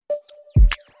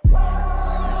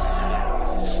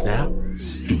Snap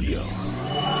Studios.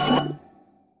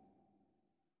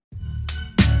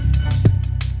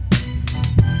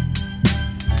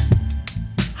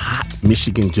 Hot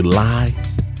Michigan July,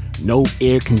 no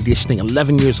air conditioning,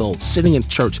 11 years old, sitting in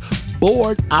church,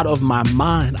 bored out of my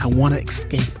mind. I want to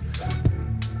escape.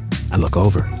 I look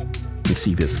over and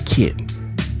see this kid,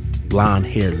 blonde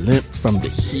hair, limp from the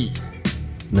heat.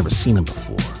 Never seen him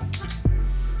before.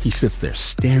 He sits there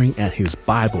staring at his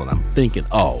Bible, and I'm thinking,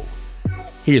 oh,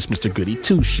 here's Mr. Goody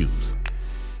Two-Shoes.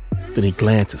 Then he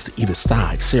glances to either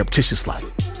side, surreptitious-like,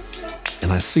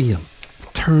 and I see him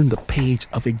turn the page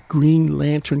of a Green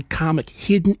Lantern comic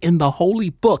hidden in the holy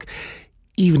book,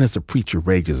 even as the preacher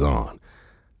rages on.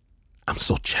 I'm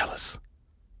so jealous.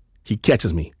 He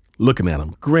catches me, looking at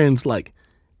him, grins like,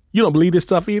 you don't believe this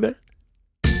stuff either?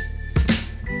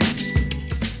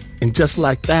 And just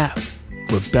like that,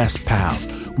 we're best pals.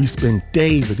 We spend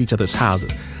days at each other's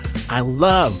houses. I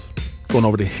love going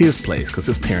over to his place because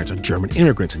his parents are German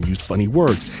immigrants and use funny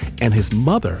words. And his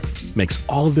mother makes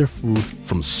all of their food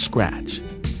from scratch.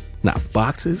 Not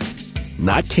boxes,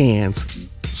 not cans,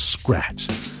 scratch.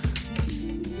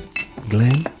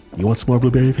 Glenn, you want some more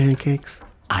blueberry pancakes?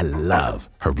 I love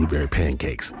her blueberry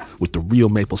pancakes with the real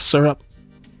maple syrup.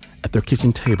 At their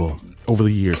kitchen table, over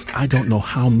the years, I don't know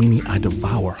how many I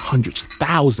devour, hundreds,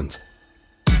 thousands.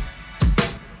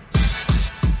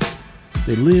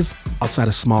 They live outside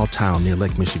a small town near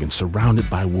Lake Michigan, surrounded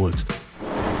by woods.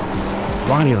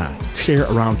 Ronnie and I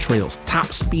tear around trails, top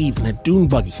speed in a dune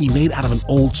buggy he made out of an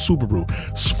old Subaru,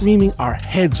 screaming our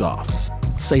heads off,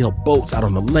 sail boats out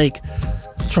on the lake,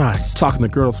 try talking to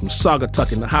girls from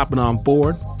Saugatuck into hopping on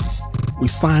board. We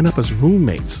sign up as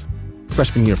roommates,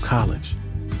 freshman year of college,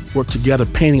 work together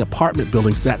painting apartment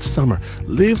buildings that summer,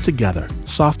 live together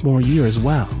sophomore year as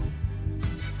well.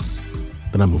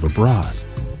 Then I move abroad.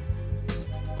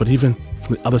 But even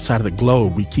from the other side of the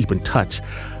globe, we keep in touch.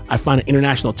 I find an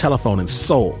international telephone in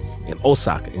Seoul, in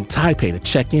Osaka, in Taipei to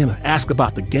check in, ask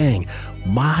about the gang.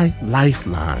 My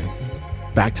lifeline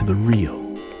back to the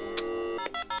real.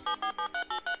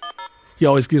 He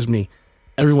always gives me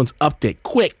everyone's update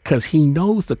quick because he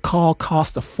knows the call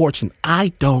costs a fortune.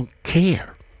 I don't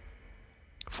care.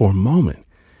 For a moment,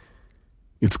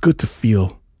 it's good to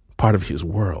feel part of his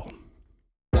world.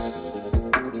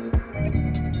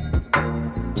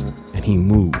 And he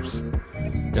moves,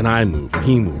 and I move, and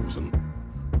he moves, and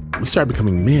we start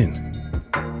becoming men.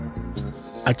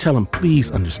 I tell him, please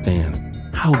understand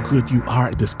how good you are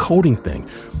at this coding thing.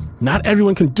 Not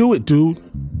everyone can do it, dude.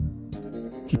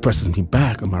 He presses me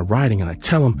back on my writing, and I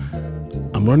tell him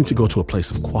I'm running to go to a place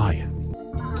of quiet,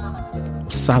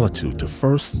 of solitude, to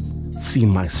first see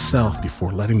myself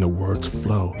before letting the words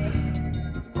flow,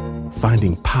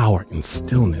 finding power in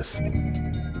stillness.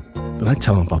 Then I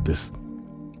tell him about this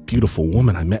beautiful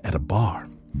woman I met at a bar.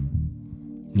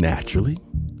 Naturally.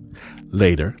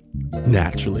 Later,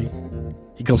 naturally,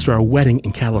 he comes to our wedding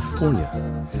in California,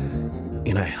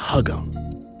 and I hug him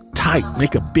tight,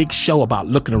 make a big show about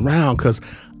looking around because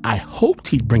I hoped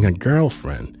he'd bring a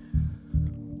girlfriend.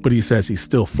 But he says he's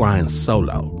still flying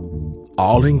solo.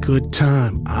 All in good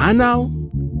time. I know.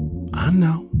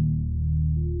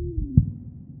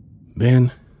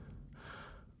 Then,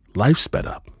 life sped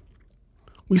up.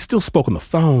 We still spoke on the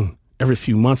phone every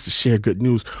few months to share good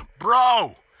news.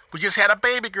 Bro, we just had a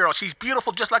baby girl. She's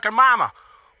beautiful just like her mama.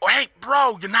 Or, hey,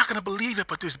 bro, you're not going to believe it,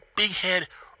 but this big head,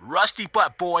 rusty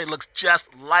butt boy looks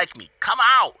just like me. Come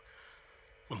out.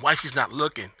 When wifey's not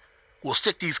looking, we'll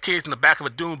stick these kids in the back of a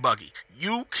dune buggy.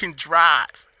 You can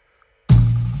drive.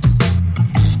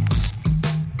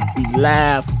 We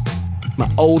laugh. My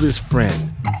oldest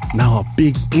friend, now a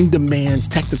big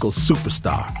in-demand technical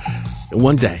superstar. And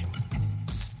one day,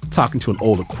 talking to an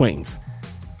old acquaintance,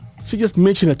 she just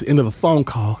mentioned at the end of the phone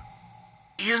call,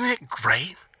 isn't it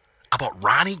great about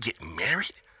Ronnie getting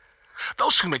married?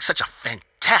 Those two make such a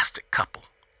fantastic couple.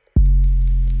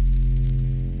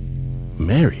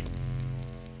 Married?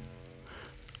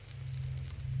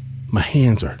 My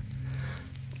hands are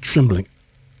trembling.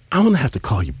 I'm going to have to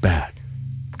call you back.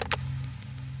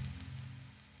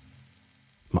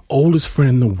 My oldest friend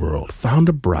in the world found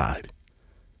a bride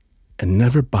and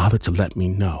never bothered to let me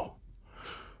know.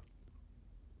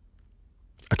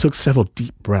 I took several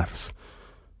deep breaths,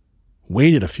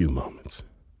 waited a few moments,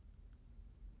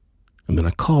 and then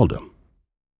I called him.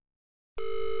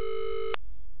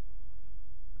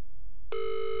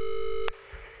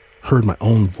 Heard my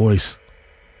own voice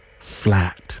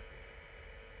flat.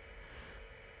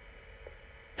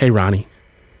 Hey, Ronnie.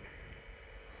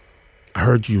 I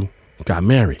heard you got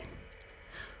married.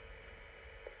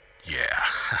 Yeah.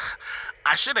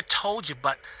 I should have told you,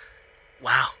 but,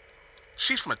 wow,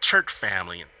 she's from a church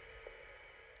family.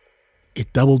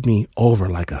 It doubled me over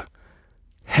like a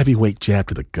heavyweight jab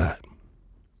to the gut.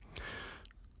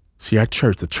 See, our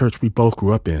church, the church we both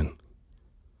grew up in,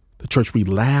 the church we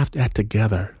laughed at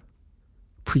together,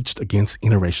 preached against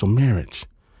interracial marriage.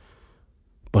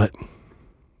 But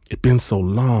it'd been so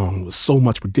long, with so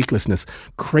much ridiculousness,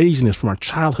 craziness from our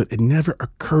childhood, it never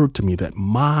occurred to me that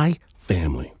my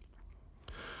family,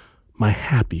 my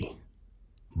happy,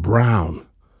 brown,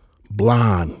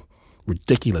 blonde,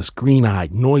 ridiculous,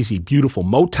 green-eyed, noisy, beautiful,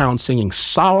 Motown-singing,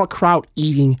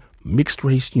 sauerkraut-eating,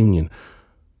 mixed-race union,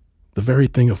 the very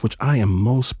thing of which I am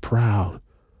most proud,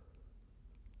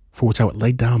 for which I would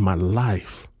lay down my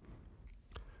life,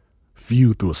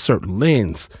 viewed through a certain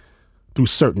lens, through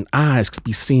certain eyes, could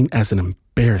be seen as an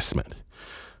embarrassment,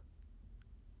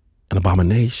 an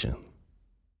abomination.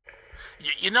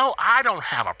 You know, I don't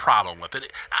have a problem with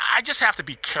it. I just have to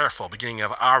be careful beginning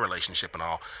of our relationship and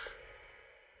all.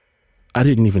 I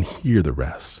didn't even hear the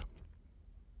rest.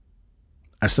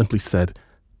 I simply said,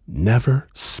 never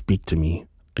speak to me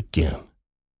again.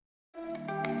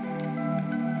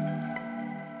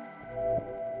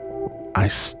 I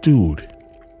stewed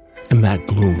in that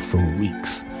gloom for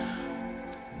weeks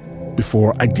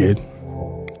before I did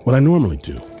what I normally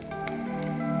do.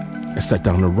 I sat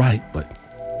down to write, but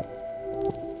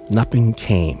nothing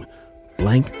came.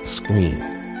 Blank screen.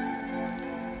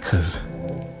 'Cause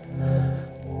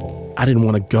I didn't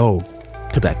want to go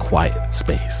to that quiet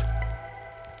space.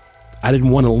 I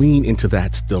didn't want to lean into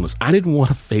that stillness. I didn't want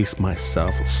to face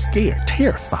myself. I was scared,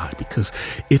 terrified, because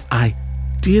if I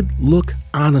did look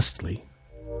honestly,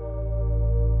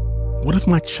 what if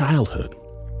my childhood,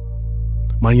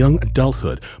 my young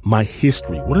adulthood, my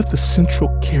history, what if the central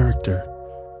character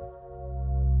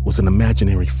was an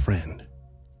imaginary friend?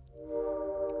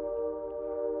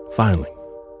 Finally,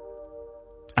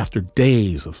 after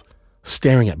days of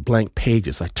staring at blank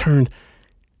pages, I turned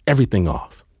everything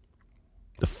off.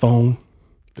 The phone,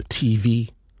 the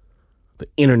TV, the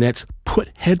internet,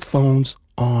 put headphones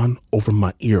on over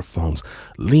my earphones,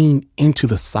 leaned into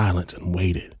the silence and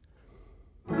waited.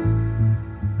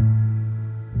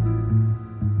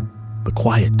 The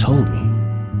quiet told me,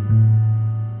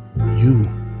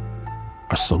 you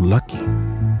are so lucky.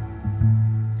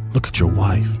 Look at your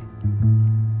wife,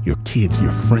 your kids,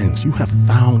 your friends. You have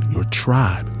found your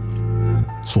tribe.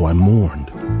 So I mourned.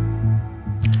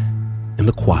 In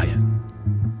the quiet,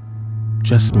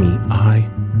 just me, I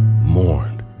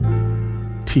mourned.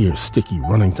 Tears sticky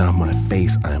running down my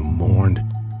face. I mourned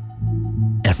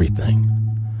everything.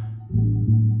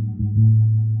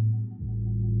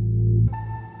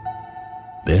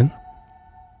 Then,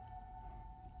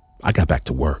 I got back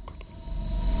to work.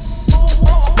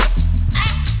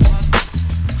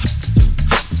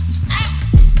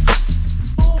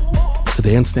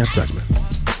 Today on Snap Judgment,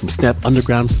 from Snap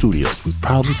Underground Studios, we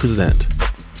proudly present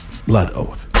Blood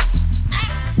Oath.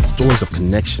 Stories of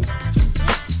connection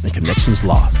and connections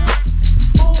lost.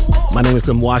 My name is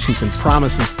Glenn Washington.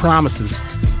 Promises.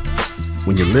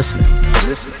 When you're listening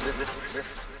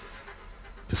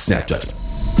to Snap Judgment.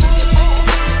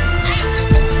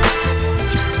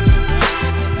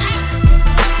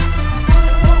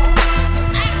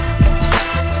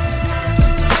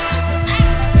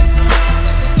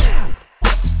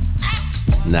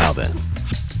 Now then,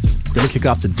 we're going to kick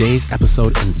off today's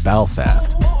episode in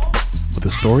Belfast with a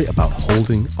story about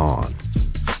holding on.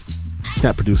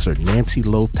 Snap producer Nancy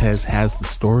Lopez has the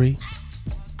story.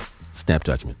 Snap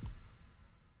Judgment.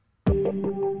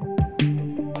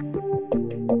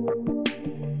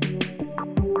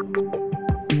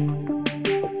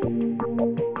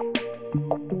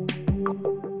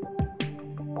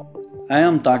 I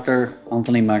am Dr.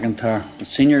 Anthony McIntyre, a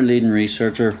senior leading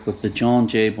researcher with the John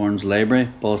J. Burns Library,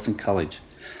 Boston College.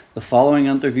 The following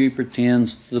interview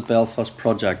pertains to the Belfast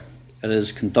Project. It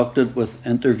is conducted with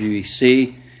interviewee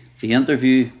C. The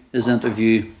interview is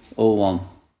interview 01.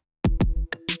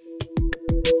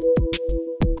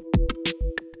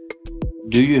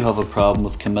 Do you have a problem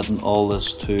with committing all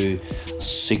this to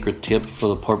secret tape for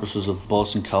the purposes of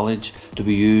Boston College to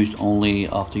be used only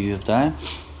after you have died?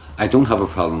 I don't have a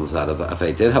problem with that. If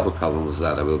I did have a problem with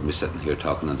that, I wouldn't be sitting here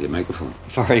talking into a microphone.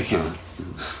 Very good.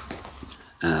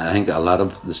 I think a lot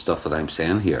of the stuff that I'm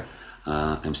saying here,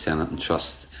 I'm saying it in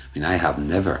trust. I mean, I have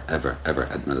never, ever, ever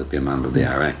admitted to being a member of the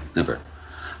IRA. Never.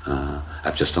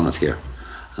 I've just done it here.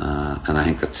 And I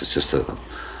think that's just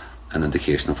an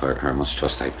indication of how much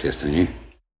trust I placed in you.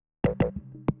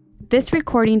 This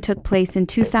recording took place in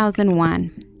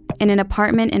 2001 in an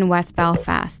apartment in West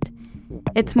Belfast.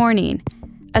 It's morning.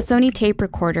 A Sony tape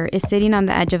recorder is sitting on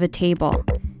the edge of a table,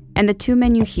 and the two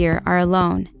men you hear are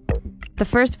alone. The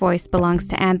first voice belongs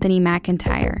to Anthony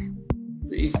McIntyre.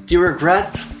 Do you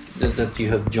regret that you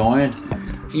have joined?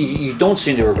 You don't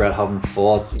seem to regret having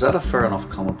fought. Is that a fair enough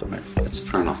comment to make? It's a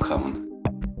fair enough comment.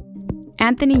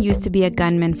 Anthony used to be a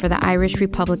gunman for the Irish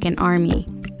Republican Army.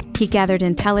 He gathered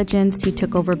intelligence, he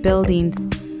took over buildings,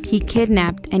 he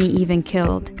kidnapped, and he even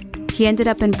killed. He ended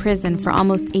up in prison for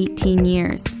almost 18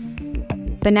 years.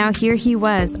 But now here he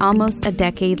was, almost a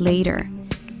decade later,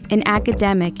 an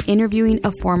academic interviewing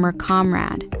a former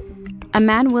comrade, a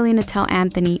man willing to tell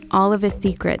Anthony all of his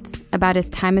secrets about his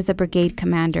time as a brigade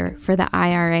commander for the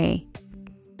IRA.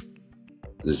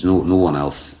 There's no one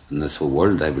else in this whole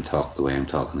world I would talk the way I'm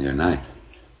talking here now.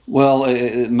 Well,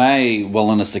 my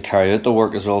willingness to carry out the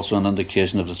work is also an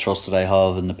indication of the trust that I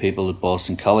have in the people at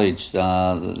Boston College.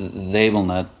 They will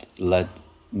not let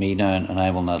me down, and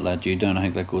I will not let you down. I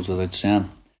think that goes without saying.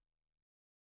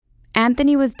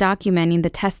 Anthony was documenting the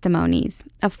testimonies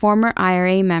of former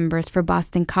IRA members for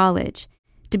Boston College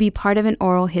to be part of an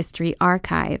oral history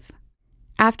archive.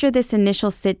 After this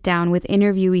initial sit-down with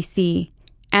Interviewee C,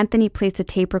 Anthony placed a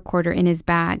tape recorder in his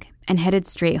bag and headed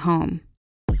straight home.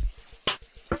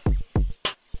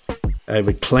 I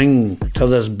would cling to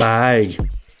this bag.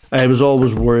 I was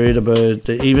always worried about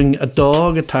even a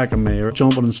dog attacking me or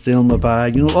jumping and stealing my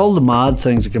bag. You know, all the mad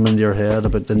things that come into your head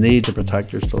about the need to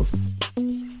protect your stuff.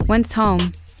 Once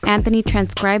home, Anthony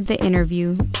transcribed the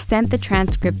interview, sent the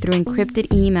transcript through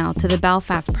encrypted email to the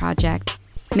Belfast Project,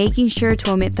 making sure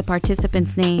to omit the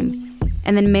participant's name,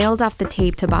 and then mailed off the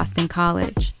tape to Boston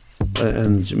College.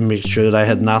 And make sure that I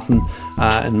had nothing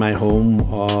in my home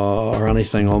or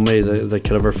anything on me that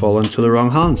could ever fall into the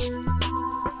wrong hands.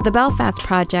 The Belfast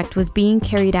Project was being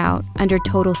carried out under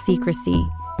total secrecy.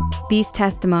 These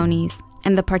testimonies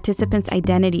and the participants'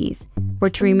 identities were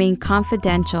to remain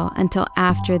confidential until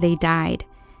after they died.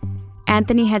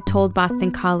 Anthony had told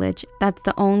Boston College that's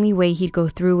the only way he'd go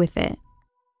through with it.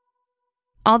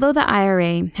 Although the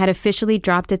IRA had officially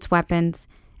dropped its weapons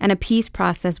and a peace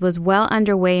process was well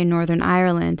underway in Northern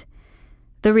Ireland,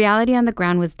 the reality on the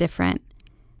ground was different.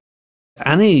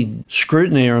 Any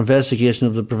scrutiny or investigation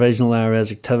of the Provisional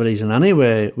IRA's activities in any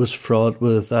way was fraught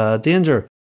with danger.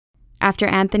 After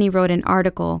Anthony wrote an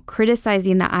article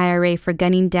criticizing the IRA for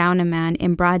gunning down a man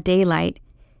in broad daylight,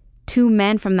 2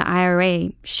 men from the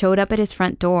IRA showed up at his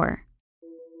front door.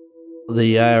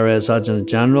 The IRA's Adjutant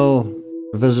General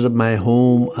visited my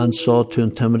home and sought to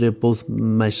intimidate both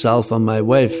myself and my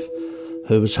wife,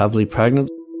 who was heavily pregnant,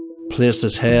 placed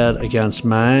his head against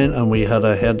mine, and we had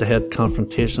a head-to-head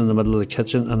confrontation in the middle of the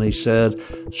kitchen, and he said,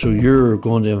 "So you're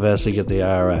going to investigate the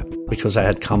IRA," because I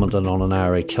had commented on an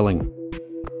IRA killing.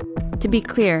 To be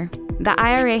clear, the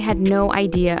IRA had no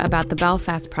idea about the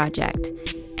Belfast Project,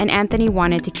 and Anthony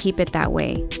wanted to keep it that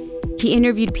way. He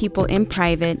interviewed people in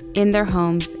private, in their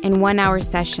homes, in 1-hour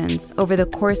sessions over the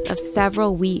course of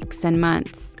several weeks and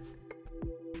months.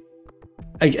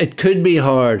 It could be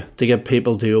hard to get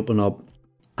people to open up.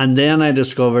 And then I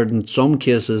discovered in some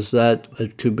cases that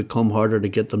it could become harder to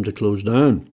get them to close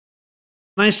down.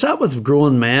 And I sat with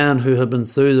grown men who had been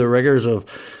through the rigours of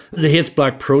the Hate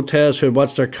Black protests, who had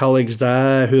watched their colleagues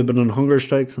die, who had been on hunger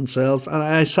strikes themselves, and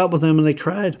I sat with them and they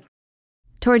cried.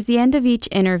 Towards the end of each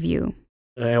interview,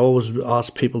 I always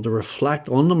ask people to reflect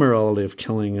on the morality of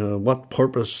killing. What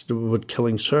purpose would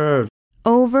killing serve?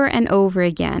 Over and over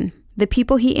again, the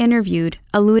people he interviewed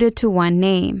alluded to one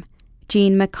name,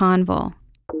 Jean McConville.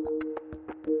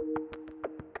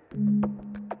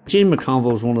 Jean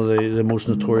McConville was one of the most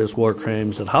notorious war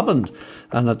crimes that happened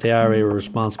and that the IRA were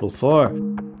responsible for.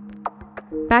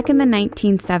 Back in the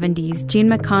 1970s, Jean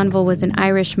McConville was an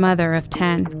Irish mother of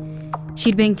 10.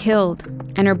 She'd been killed,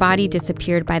 and her body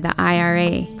disappeared by the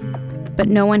IRA, but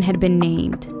no one had been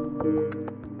named.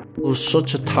 It was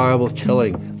such a terrible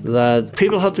killing that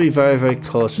people have to be very, very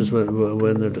cautious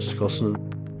when they're discussing it.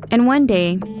 And one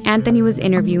day, Anthony was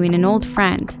interviewing an old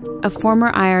friend, a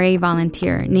former IRA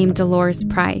volunteer named Dolores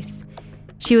Price.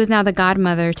 She was now the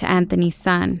godmother to Anthony's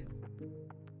son.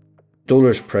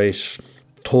 Dolores Price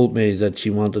told me that she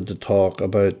wanted to talk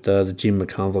about the Jean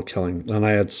McConville killing, and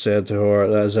I had said to her,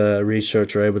 as a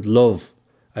researcher, I would love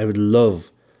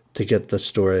to get this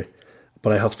story,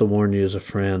 but I have to warn you as a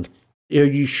friend. Are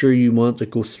you sure you want to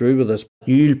go through with this?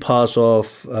 You'll pass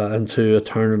off into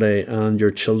eternity, and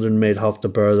your children might have to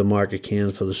bear the mark of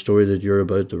Cain for the story that you're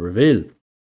about to reveal.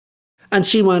 And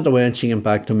she went away and she came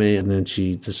back to me, and then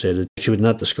she decided she would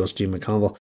not discuss Jean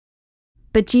McConville.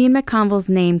 But Jean McConville's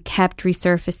name kept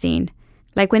resurfacing,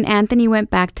 like when Anthony went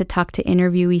back to talk to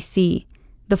Interviewee C,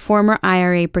 the former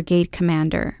IRA brigade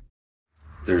commander.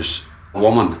 There's a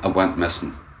woman that went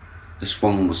missing. This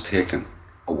woman was taken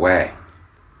away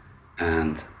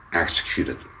and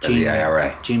executed the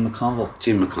IRA. Jean McConville.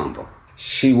 Jean McConville.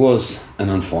 She was an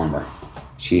informer.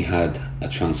 She had a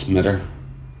transmitter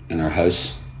in her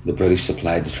house. The British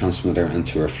supplied the transmitter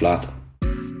into her flat.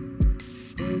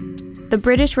 The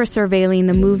British were surveilling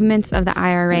the movements of the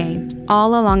IRA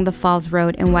all along the Falls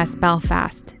Road in West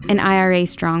Belfast, an IRA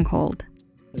stronghold.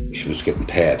 She was getting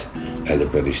paid by the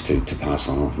British to pass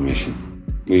on information.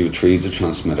 We retrieved the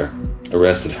transmitter,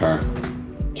 arrested her,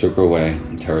 took her away,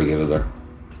 interrogated her,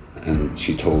 and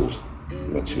she told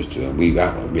what she was doing. We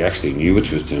actually knew what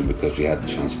she was doing because we had the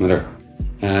transmitter.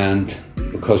 And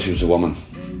because she was a woman,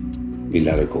 we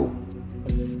let her go.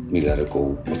 We let her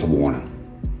go with a warning.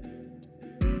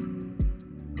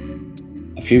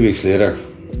 A few weeks later,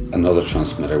 another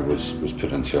transmitter was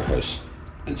put into her house,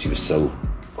 and she was still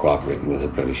cooperating with the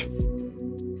British.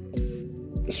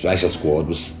 The special squad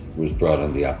was brought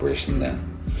on the operation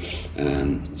then,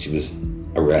 and she was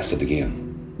arrested again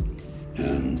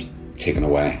and taken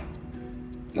away.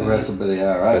 Arrested by the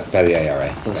IRA? By the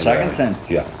IRA. For the second time?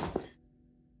 Yeah.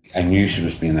 I knew she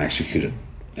was being executed.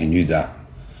 I knew that.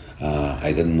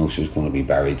 I didn't know she was going to be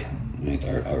buried, right,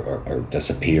 or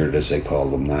disappeared, as they call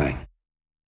them now.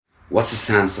 What's the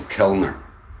sense of killing her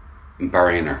and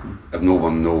burying her if no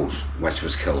one knows what she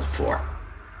was killed for?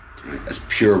 Right? It's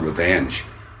pure revenge.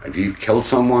 If you kill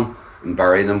someone and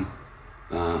bury them,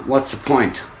 what's the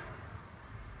point?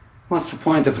 What's the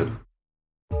point of it?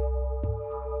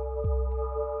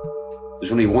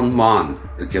 There's only one man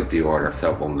that gave the order for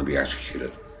that woman to be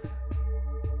executed.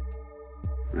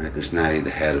 Right? It's now the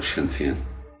head of Sinn Féin.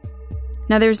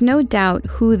 Now there's no doubt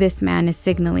who this man is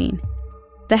signaling.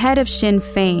 The head of Sinn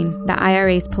Féin, the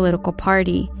IRA's political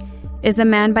party, is a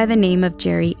man by the name of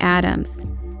Gerry Adams,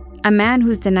 a man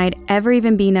who's denied ever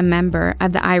even being a member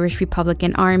of the Irish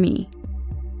Republican Army.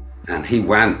 And he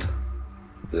went to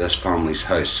this family's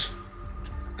house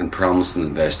and promised an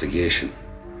investigation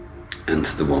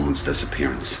into the woman's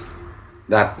disappearance.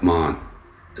 That man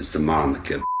is the man that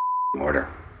gave order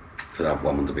for that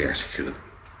woman to be executed.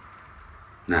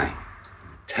 Now,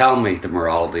 tell me the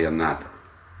morality in that.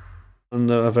 And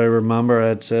if I remember, I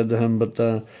had said to him,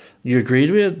 but you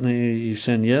agreed with it? And he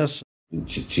said yes.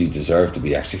 She deserved to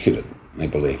be executed, I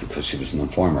believe, because she was an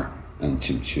informer and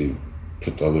she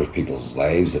put other people's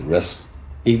lives at risk.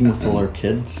 Even with all her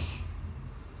kids,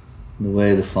 the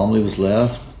way the family was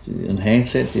left, in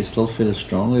hindsight, do you still feel as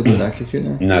strongly about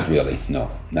executing her? Not really, no.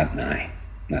 Not now.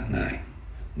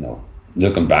 No.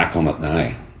 Looking back on it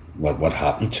now, what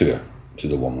happened to her, to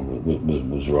the woman,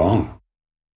 was wrong.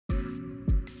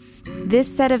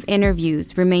 This set of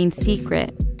interviews remained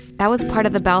secret. That was part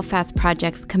of the Belfast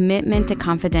Project's commitment to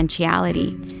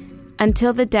confidentiality,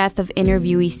 until the death of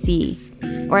interviewee C,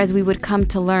 or as we would come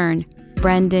to learn,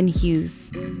 Brendan Hughes.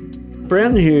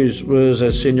 Brendan Hughes was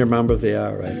a senior member of the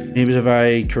IRA. He was a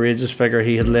very courageous figure.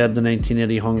 He had led the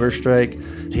 1980 hunger strike.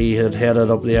 He had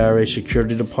headed up the IRA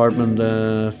security department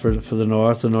for the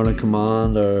North, the Northern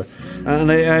Command. And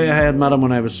I had met him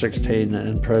when I was 16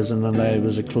 in prison, and I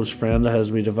was a close friend of his.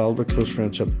 We developed a close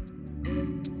friendship.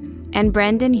 And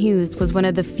Brendan Hughes was one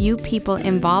of the few people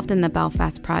involved in the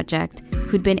Belfast Project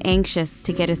who'd been anxious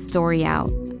to get his story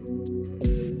out.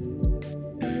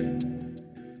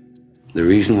 The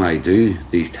reason why I do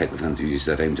these type of interviews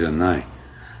that I'm doing now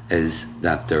is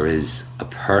that there is a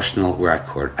personal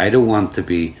record. I don't want to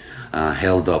be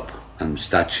held up and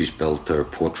statues built or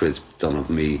portraits done of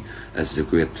me as the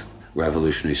great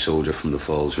revolutionary soldier from the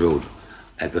Falls Road.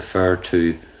 I prefer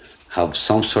to have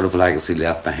some sort of legacy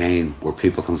left behind where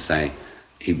people can say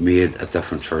he made a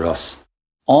difference for us.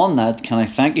 On that, can I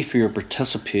thank you for your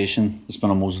participation? It's been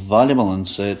a most valuable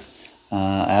insight.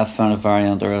 I have found it very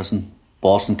interesting.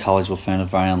 Boston College will find it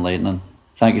very enlightening.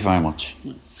 Thank you very much.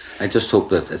 I just hope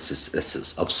that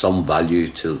it's of some value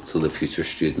to the future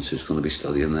students who's going to be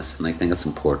studying this, and I think it's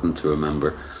important to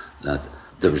remember that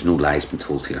there was no lies being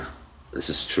told here. This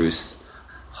is truth,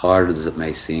 hard as it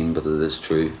may seem, but it is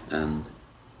true and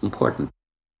important.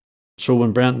 So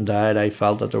when Brendan died, I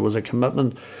felt that there was a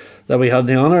commitment that we had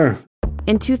the honour.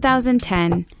 In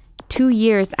 2010, 2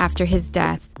 years after his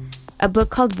death, a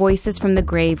book called Voices from the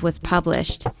Grave was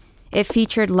published. It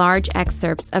featured large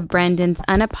excerpts of Brendan's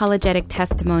unapologetic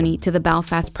testimony to the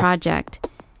Belfast Project.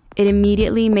 It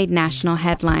immediately made national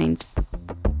headlines.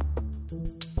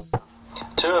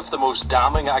 Two of the most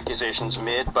damning accusations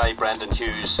made by Brendan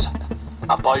Hughes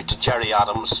about Gerry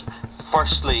Adams,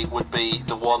 firstly would be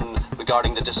the one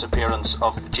regarding the disappearance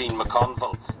of Jean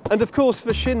McConville. And of course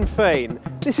for Sinn Féin,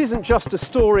 this isn't just a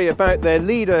story about their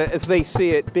leader as they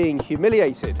see it being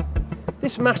humiliated.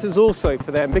 This matters also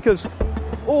for them because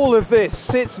all of this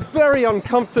sits very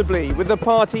uncomfortably with the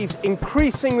party's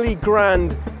increasingly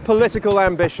grand political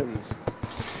ambitions.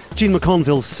 Jean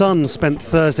McConville's son spent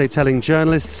Thursday telling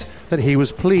journalists that he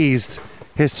was pleased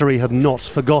history had not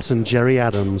forgotten Gerry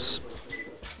Adams.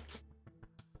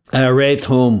 I arrived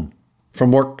home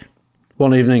from work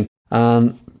one evening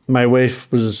and my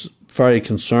wife was very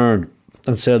concerned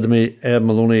and said to me, Ed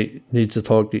Maloney needs to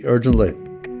talk to you urgently.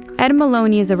 Ed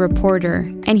Maloney is a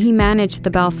reporter and he managed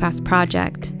the Belfast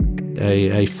Project.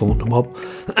 I phoned him up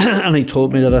and he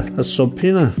told me that a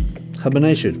subpoena had been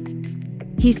issued.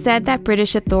 He said that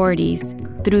British authorities,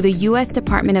 through the US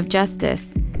Department of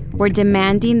Justice, were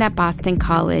demanding that Boston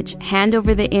College hand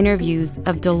over the interviews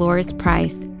of Dolores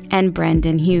Price and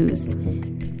Brendan Hughes.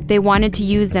 They wanted to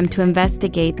use them to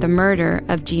investigate the murder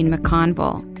of Jean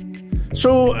McConville.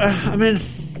 So,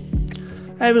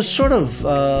 I was sort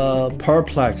of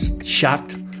perplexed,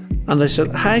 shocked. And I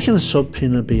said, how can a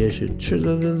subpoena be issued? Sure,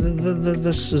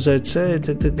 this is outside.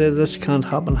 This can't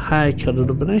happen. How could it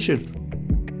have been issued?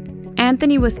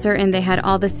 Anthony was certain they had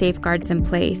all the safeguards in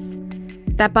place,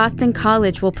 that Boston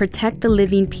College will protect the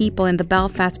living people in the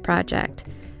Belfast Project,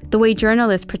 the way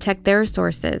journalists protect their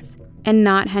sources, and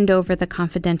not hand over the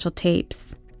confidential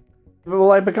tapes.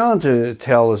 Well, I began to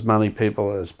tell as many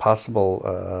people as possible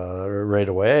right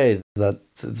away that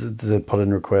they put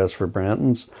in requests for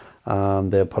Brenton's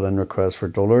and they put in requests for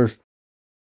Dullars.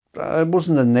 It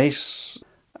wasn't a nice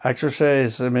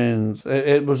exercise. I mean,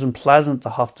 it was unpleasant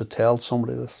to have to tell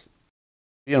somebody this.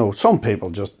 You know, some people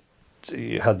just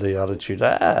had the attitude,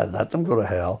 let them go to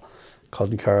hell,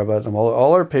 couldn't care about them.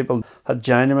 Other people had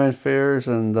genuine fears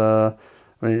and... of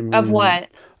what?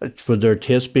 Would their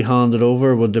case be handed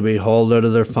over? Would they be hauled out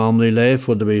of their family life?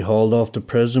 Would they be hauled off to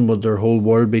prison? Would their whole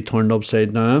world be turned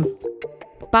upside down?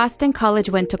 Boston College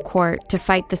went to court to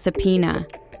fight the subpoena.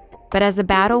 But as the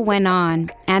battle went on,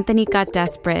 Anthony got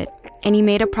desperate and he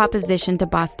made a proposition to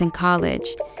Boston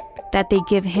College that they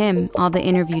give him all the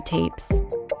interview tapes.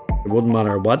 It wouldn't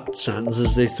matter what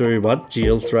sentences they threw, what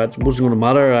jail threats. It wasn't going to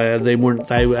matter.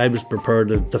 I was prepared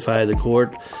to defy the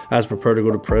court. I was prepared to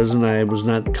go to prison. I was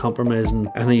not compromising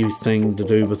anything to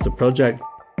do with the project.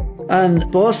 And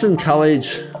Boston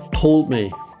College told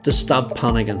me to stop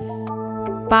panicking.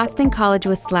 Boston College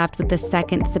was slapped with the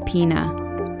second subpoena.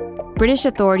 British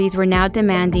authorities were now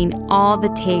demanding all the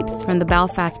tapes from the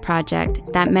Belfast Project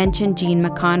that mentioned Jean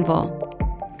McConville.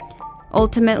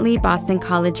 Ultimately, Boston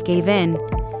College gave in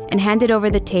and handed over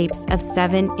the tapes of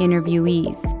 7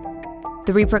 interviewees.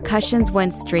 The repercussions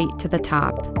went straight to the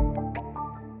top.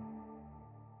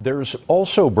 There's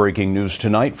also breaking news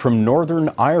tonight from Northern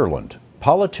Ireland.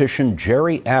 Politician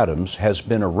Gerry Adams has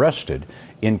been arrested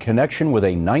in connection with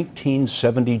a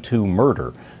 1972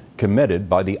 murder committed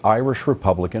by the Irish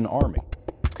Republican Army.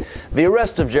 The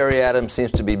arrest of Gerry Adams seems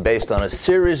to be based on a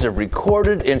series of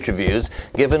recorded interviews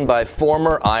given by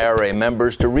former IRA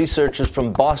members to researchers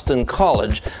from Boston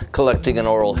College, collecting an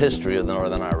oral history of the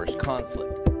Northern Irish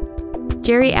conflict.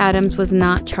 Gerry Adams was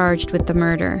not charged with the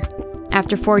murder.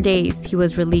 After 4 days, he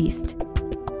was released.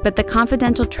 But the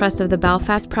confidential trust of the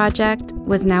Belfast Project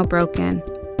was now broken.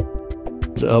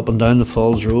 Up and down the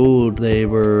Falls Road, they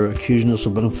were accusing us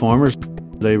of being informers.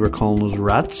 They were calling us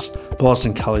rats,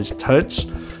 Boston College touts.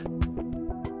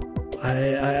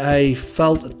 I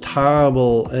felt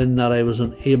terrible in that I was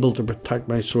unable to protect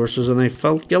my sources, and I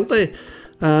felt guilty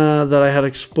that I had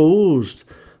exposed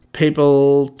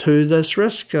people to this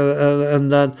risk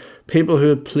and that people who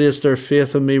had placed their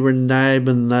faith in me were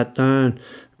nabbing that down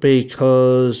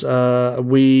because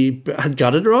we had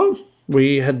got it wrong.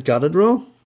 We had got it wrong.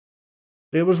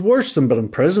 It was worse than being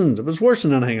imprisoned. It was worse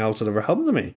than anything else that ever happened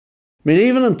to me. I mean,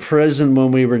 even in prison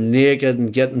when we were naked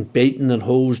and getting beaten and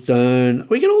hosed down,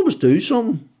 we could always do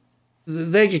something.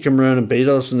 They could come around and beat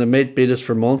us, and they might beat us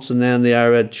for months, and then the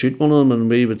IRA would shoot one of them, and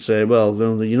we would say, well,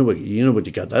 you know what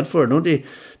you got that for, don't you? Do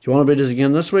you want to beat us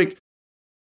again this week?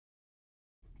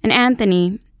 And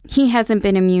Anthony, he hasn't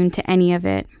been immune to any of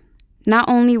it. Not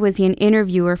only was he an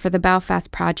interviewer for the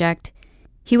Belfast Project,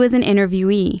 he was an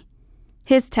interviewee.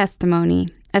 His testimony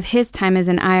of his time as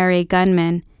an IRA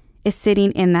gunman is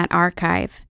sitting in that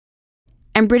archive.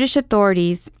 And British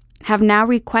authorities have now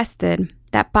requested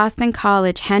that Boston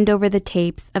College hand over the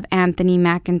tapes of Anthony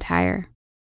McIntyre.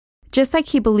 Just like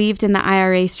he believed in the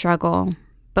IRA struggle,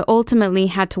 but ultimately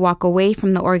had to walk away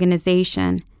from the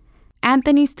organization,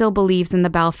 Anthony still believes in the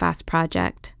Belfast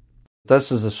Project.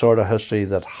 This is the sort of history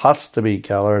that has to be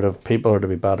gathered if people are to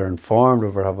be better informed,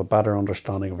 if we have a better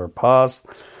understanding of our past.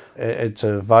 It's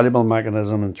a valuable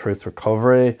mechanism in truth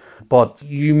recovery. But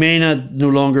you may no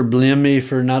longer blame me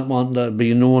for not wanting to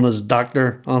be known as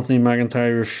Dr. Anthony McIntyre. I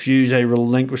refuse. I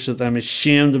relinquish it. I'm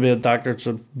ashamed to be a doctor. It's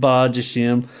a badge of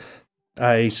shame.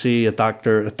 I see a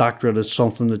doctorate is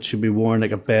something that should be worn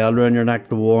like a bell around your neck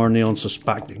to warn the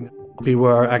unsuspecting.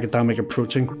 Beware academic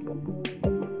approaching.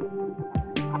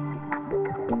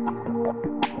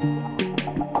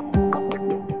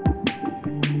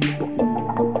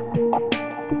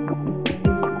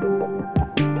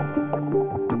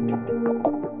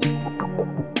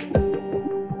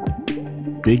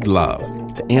 Big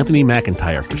love to Anthony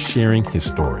McIntyre for sharing his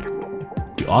story.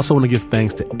 We also want to give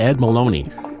thanks to Ed Maloney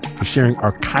for sharing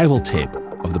archival tape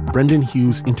of the Brendan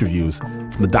Hughes interviews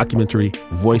from the documentary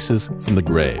Voices from the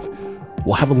Grave.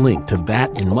 We'll have a link to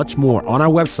that and much more on our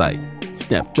website,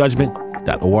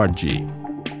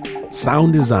 snapjudgment.org.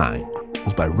 Sound design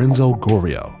was by Renzo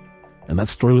Gorio, and that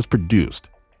story was produced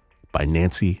by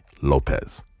Nancy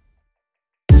Lopez.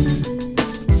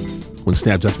 When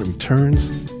Snap Judgment returns,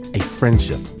 a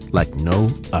friendship like no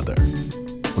other.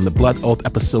 When the Blood Oath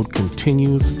episode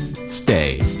continues,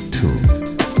 stay tuned.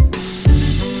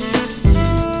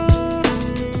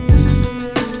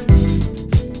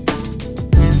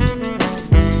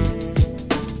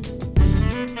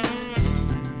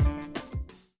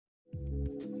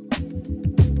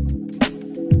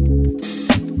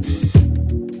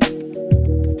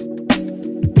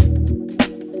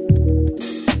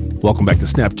 Welcome back to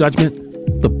Snap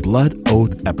Judgment, the Blood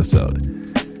Oath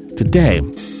episode. Today,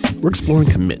 we're exploring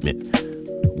commitment,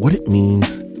 what it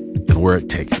means, and where it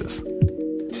takes us.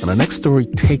 And our next story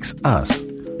takes us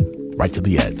right to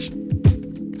the edge.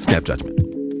 Snap Judgment.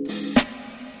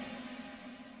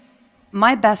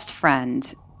 My best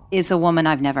friend is a woman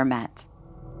I've never met.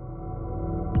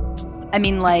 I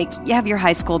mean, like, you have your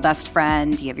high school best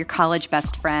friend, you have your college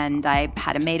best friend. I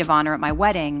had a maid of honor at my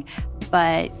wedding,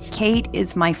 but Kate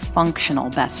is my functional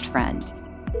best friend.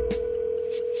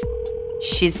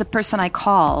 She's the person I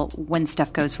call when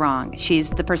stuff goes wrong. She's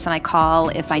the person I call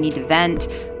if I need to vent,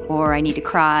 or I need to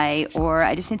cry, or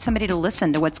I just need somebody to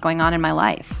listen to what's going on in my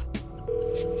life.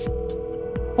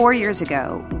 4 years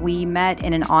ago, we met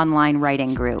in an online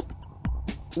writing group.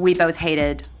 We both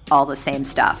hated all the same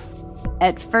stuff.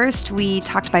 At first, we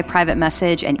talked by private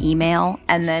message and email,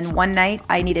 and then one night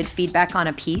I needed feedback on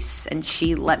a piece, and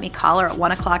she let me call her at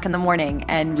 1 o'clock in the morning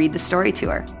and read the story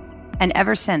to her. And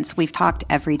ever since, we've talked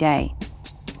every day.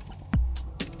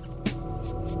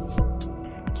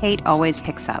 Kate always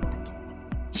picks up.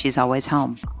 She's always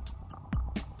home.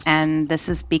 And this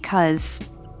is because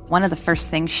one of the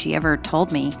first things she ever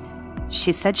told me,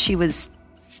 she said she was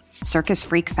circus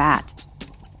freak fat.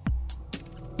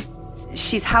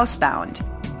 She's housebound.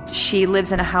 She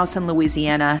lives in a house in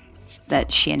Louisiana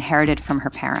that she inherited from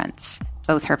her parents.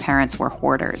 Both her parents were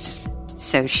hoarders,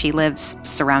 so she lives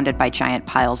surrounded by giant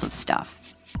piles of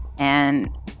stuff. And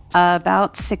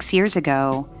about 6 years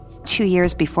ago, 2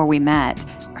 years before we met,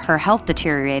 her health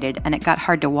deteriorated and it got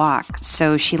hard to walk,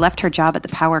 so she left her job at the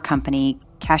power company,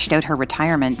 cashed out her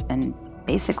retirement, and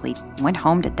basically went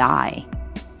home to die.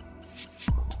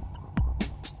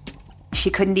 She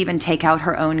couldn't even take out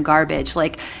her own garbage.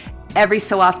 Like, every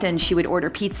so often she would order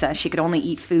pizza. She could only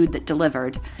eat food that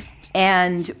delivered.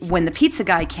 And when the pizza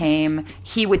guy came,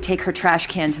 he would take her trash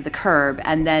can to the curb,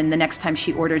 and then the next time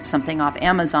she ordered something off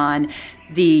Amazon,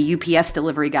 the UPS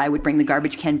delivery guy would bring the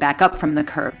garbage can back up from the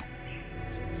curb.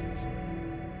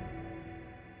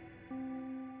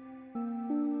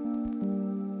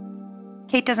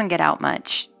 Kate doesn't get out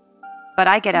much, but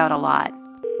I get out a lot.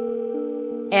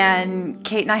 And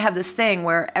Kate and I have this thing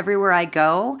where everywhere I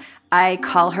go, I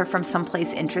call her from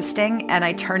someplace interesting and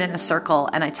I turn in a circle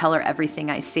and I tell her everything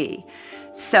I see.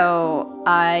 So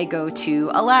I go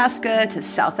to Alaska, to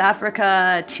South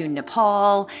Africa, to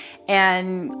Nepal,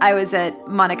 and I was at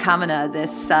Manokamana,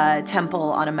 this temple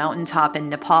on a mountaintop in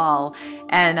Nepal,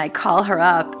 and I call her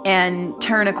up and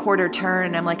turn a quarter turn,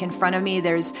 and I'm like, in front of me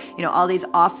there's, all these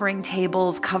offering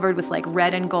tables covered with like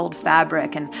red and gold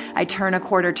fabric, and I turn a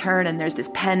quarter turn and there's this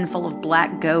pen full of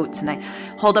black goats, and I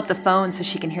hold up the phone so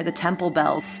she can hear the temple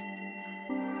bells.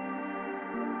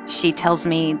 She tells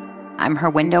me I'm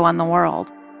her window on the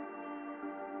world.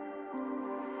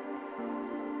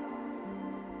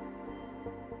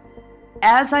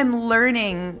 As I'm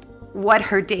learning what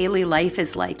her daily life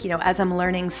is like, as I'm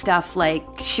learning stuff like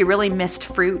she really missed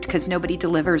fruit because nobody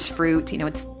delivers fruit,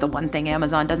 it's the one thing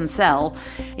Amazon doesn't sell,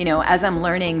 as I'm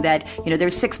learning that,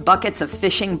 there's 6 buckets of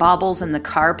fishing baubles in the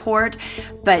carport,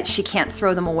 but she can't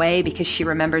throw them away because she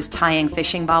remembers tying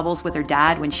fishing baubles with her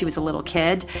dad when she was a little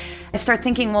kid. I start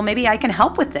thinking, well, maybe I can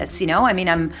help with this,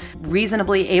 I'm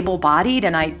reasonably able-bodied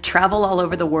and I travel all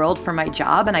over the world for my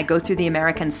job and I go through the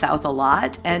American South a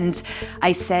lot, and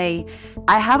I say,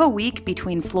 I have a week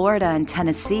between Florida and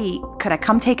Tennessee. Could I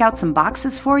come take out some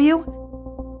boxes for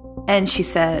you? And she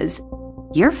says,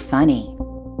 "You're funny."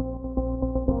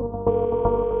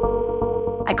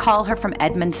 I call her from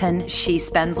Edmonton. She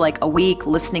spends like a week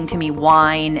listening to me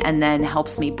whine and then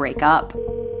helps me break up.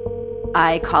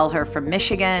 I call her from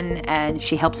Michigan and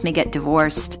she helps me get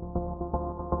divorced.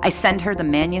 I send her the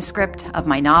manuscript of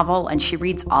my novel and she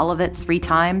reads all of it 3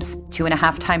 times,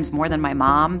 2.5 times more than my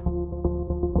mom.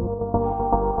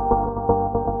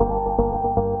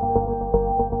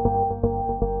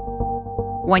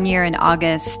 One year in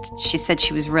August, she said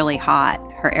she was really hot.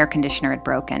 Her air conditioner had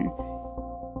broken.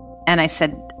 And I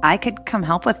said, I could come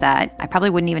help with that. I probably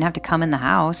wouldn't even have to come in the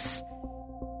house.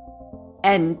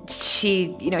 And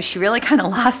she really kind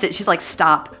of lost it. She's like,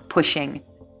 "Stop pushing.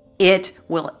 It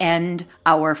will end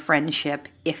our friendship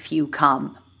if you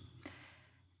come."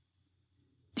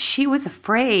 She was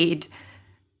afraid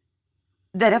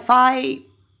that if I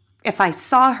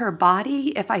saw her body,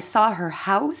 if I saw her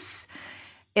house,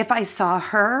 if I saw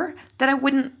her, that I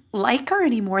wouldn't like her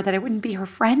anymore, that I wouldn't be her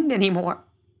friend anymore.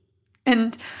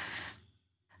 And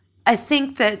I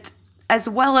think that as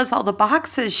well as all the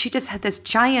boxes, she just had this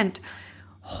giant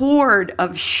hoard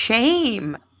of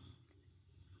shame.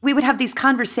 We would have these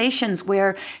conversations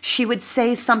where she would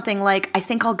say something like, "I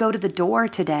think I'll go to the door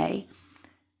today."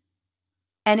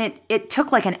 And it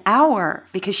took like an hour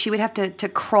because she would have to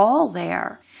crawl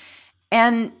there.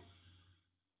 And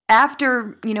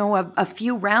after, a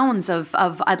few rounds of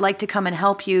 "I'd like to come and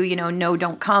help you, no,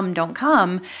 don't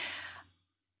come.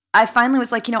 I finally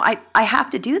was like, I have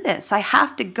to do this. I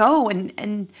have to go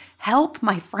and help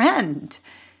my friend.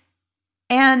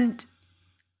 And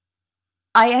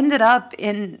I ended up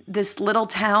in this little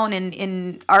town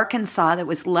in Arkansas that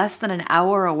was less than an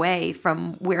hour away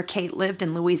from where Kate lived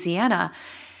in Louisiana.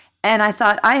 And I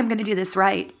thought, I am going to do this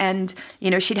right. And,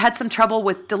 she'd had some trouble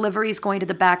with deliveries going to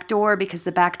the back door because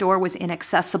the back door was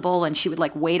inaccessible. And she would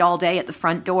wait all day at the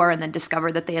front door and then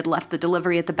discover that they had left the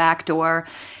delivery at the back door.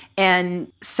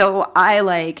 And so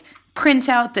I print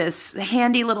out this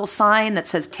handy little sign that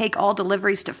says, "Take all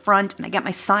deliveries to front." And I get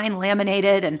my sign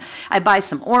laminated and I buy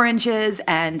some oranges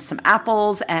and some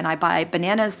apples and I buy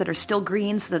bananas that are still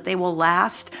green so that they will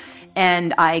last.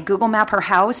 And I Google map her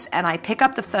house and I pick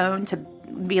up the phone to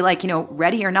be like,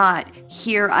 ready or not,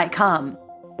 here I come.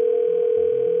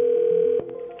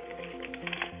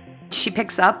 She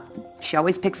picks up. She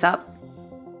always picks up.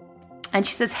 And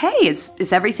she says, "Hey,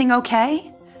 is everything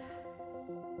okay?"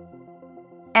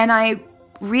 And I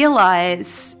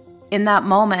realize in that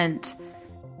moment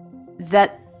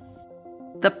that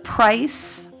the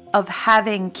price of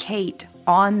having Kate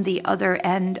on the other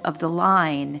end of the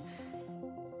line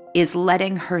is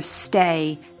letting her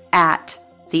stay at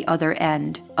the other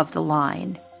end of the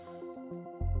line.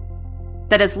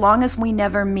 That as long as we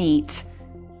never meet,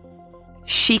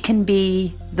 she can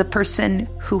be the person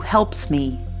who helps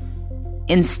me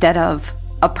instead of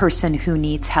a person who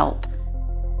needs help.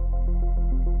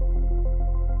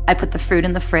 I put the fruit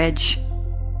in the fridge.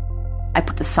 I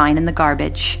put the sign in the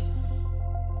garbage.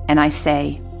 And I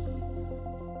say,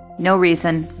 "No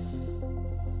reason,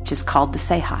 just called to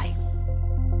say hi."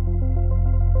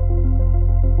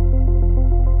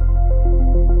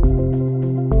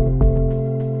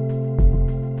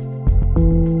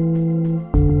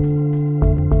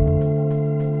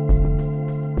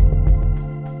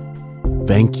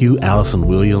 Thank you, Allison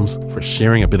Williams, for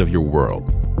sharing a bit of your world.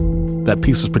 That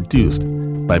piece was produced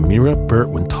by Mira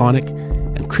Burt-Wintonic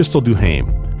and Crystal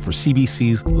Duhame for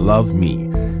CBC's Love Me.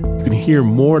 You can hear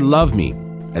more Love Me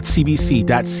at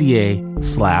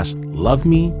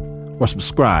cbc.ca/loveme or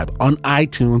subscribe on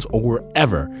iTunes or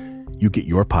wherever you get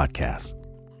your podcasts.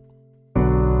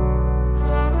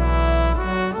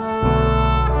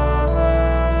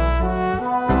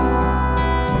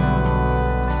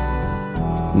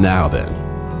 Now then,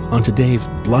 on today's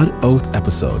Blood Oath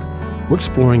episode, we're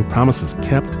exploring promises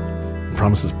kept and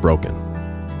promises broken.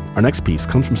 Our next piece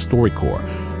comes from StoryCorps,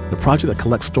 the project that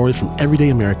collects stories from everyday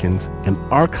Americans and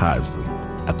archives them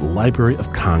at the Library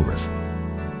of Congress.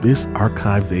 This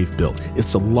archive they've built,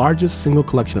 it's the largest single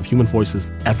collection of human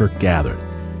voices ever gathered.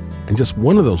 And just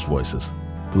one of those voices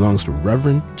belongs to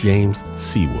Reverend James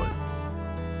Seawood.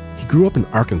 He grew up in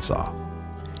Arkansas,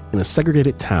 in a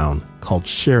segregated town called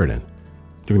Sheridan,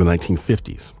 during the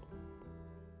 1950s.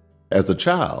 As a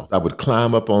child, I would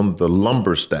climb up on the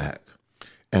lumber stack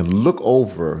and look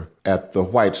over at the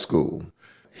white school.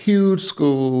 Huge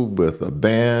school with a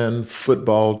band,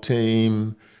 football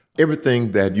team,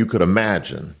 everything that you could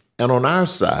imagine. And on our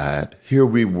side, here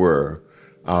we were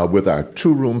with our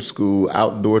 2-room school,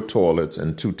 outdoor toilets,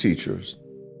 and 2 teachers.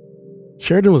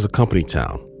 Sheridan was a company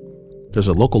town. There's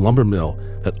a local lumber mill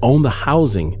that owned the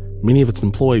housing many of its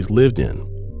employees lived in.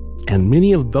 And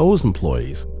many of those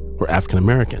employees were African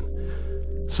American.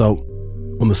 So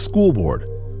when the school board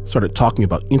started talking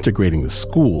about integrating the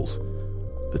schools,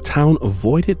 the town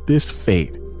avoided this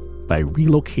fate by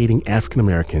relocating African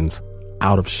Americans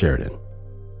out of Sheridan.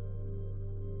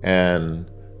 And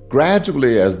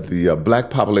gradually, as the black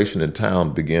population in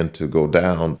town began to go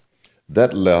down,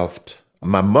 that left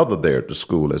my mother there at the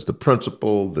school as the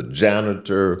principal, the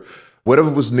janitor, whatever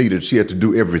was needed. She had to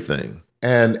do everything.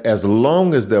 And as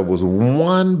long as there was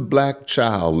one black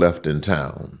child left in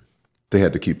town, they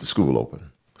had to keep the school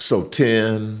open. So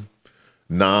 10,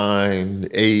 9,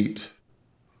 8,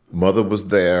 mother was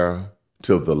there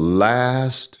till the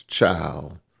last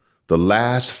child, the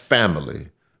last family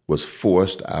was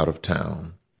forced out of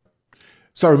town.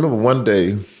 So I remember one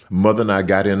day, mother and I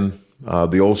got in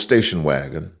the old station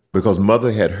wagon because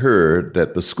mother had heard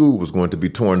that the school was going to be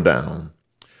torn down.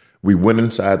 We went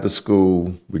inside the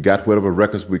school, we got whatever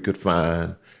records we could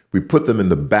find, we put them in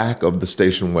the back of the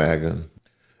station wagon.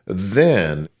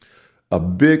 Then a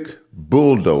big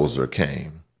bulldozer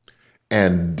came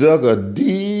and dug a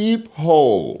deep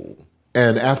hole.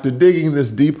 And after digging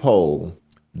this deep hole,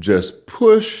 just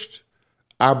pushed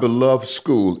our beloved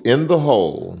school in the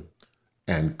hole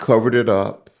and covered it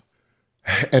up.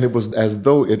 And it was as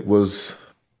though it was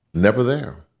never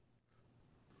there.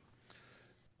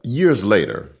 Years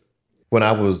later, when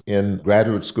I was in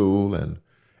graduate school and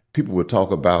people would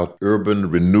talk about urban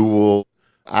renewal,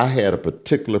 I had a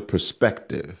particular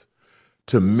perspective.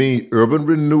 To me, urban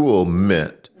renewal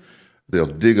meant they'll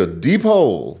dig a deep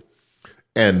hole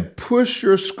and push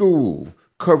your school,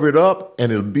 cover it up, and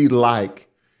it'll be like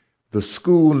the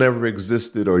school never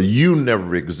existed or you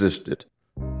never existed.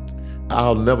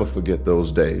 I'll never forget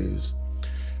those days.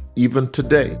 Even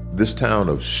today, this town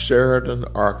of Sheridan,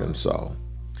 Arkansas,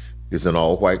 is an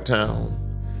all-white town.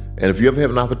 And if you ever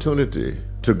have an opportunity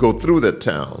to go through that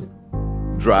town,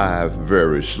 drive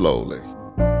very slowly.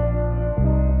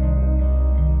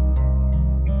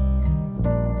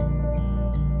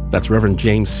 That's Reverend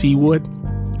James Seawood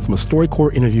from a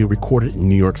StoryCorps interview recorded in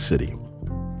New York City.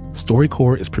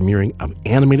 StoryCorps is premiering an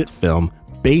animated film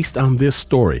based on this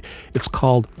story. It's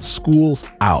called School's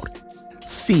Out.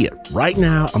 See it right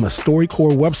now on the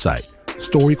StoryCorps website,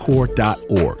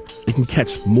 storycorps.org. You can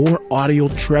catch more audio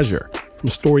treasure from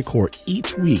StoryCorps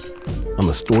each week on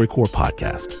the StoryCorps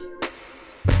podcast.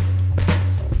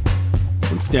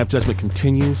 When Snap Judgment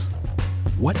continues,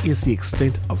 what is the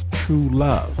extent of true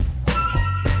love?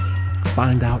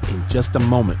 Find out in just a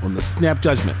moment when the Snap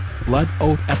Judgment Blood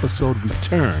Oath episode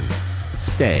returns.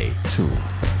 Stay tuned.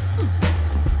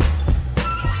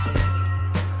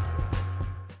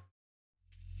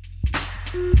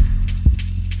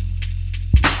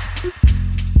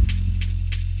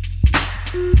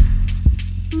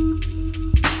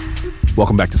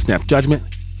 Welcome back to Snap Judgment,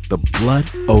 the Blood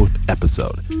Oath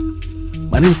episode.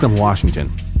 My name is Glenn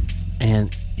Washington,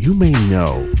 and you may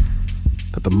know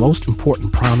that the most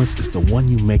important promise is the one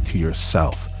you make to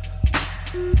yourself.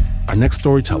 Our next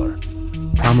storyteller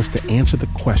promised to answer the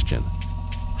question,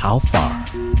 how far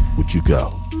would you go?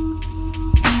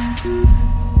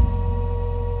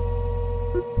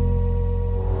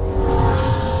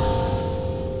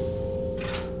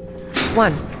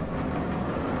 One.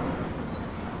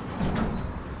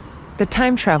 The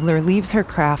time traveler leaves her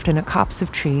craft in a copse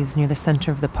of trees near the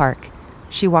center of the park.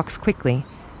 She walks quickly,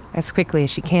 as quickly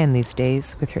as she can these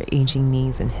days, with her aging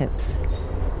knees and hips.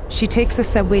 She takes the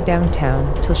subway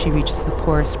downtown till she reaches the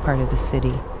poorest part of the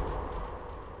city.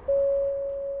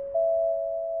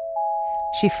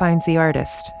 She finds the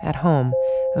artist at home,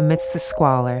 amidst the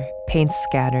squalor, paint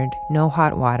scattered, no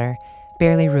hot water,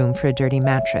 barely room for a dirty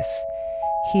mattress.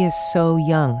 He is so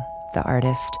young, the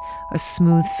artist, a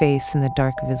smooth face in the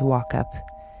dark of his walk-up.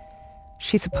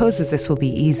 She supposes this will be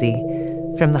easy,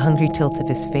 from the hungry tilt of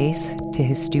his face to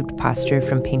his stooped posture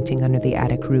from painting under the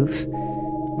attic roof.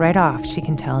 Right off, she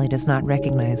can tell he does not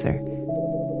recognize her.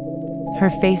 Her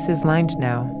face is lined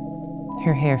now,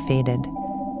 her hair faded,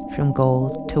 from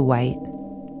gold to white.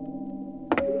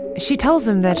 She tells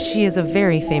him that she is a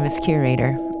very famous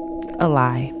curator. A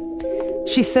lie.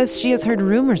 She says she has heard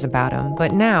rumors about him,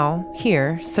 but now,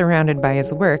 here, surrounded by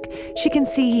his work, she can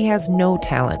see he has no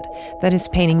talent, that his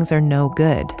paintings are no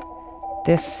good.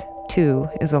 This, too,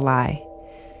 is a lie.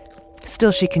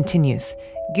 Still, she continues.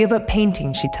 Give up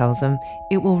painting, she tells him.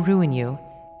 It will ruin you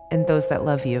and those that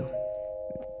love you.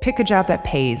 Pick a job that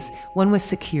pays, one with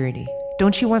security.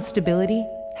 Don't you want stability?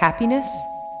 Happiness?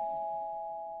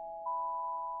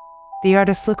 The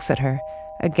artist looks at her,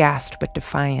 aghast but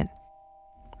defiant.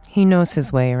 He knows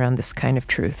his way around this kind of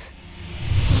truth.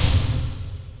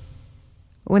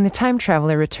 When the time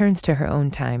traveler returns to her own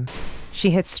time,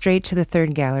 She heads straight to the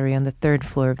third gallery on the third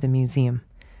floor of the museum.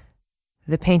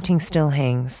 The painting still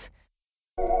hangs.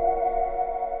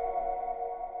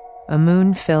 A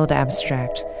moon-filled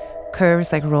abstract,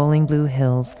 curves like rolling blue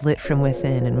hills lit from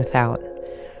within and without.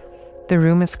 The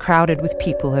room is crowded with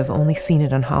people who have only seen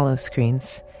it on holo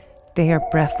screens. They are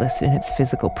breathless in its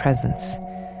physical presence.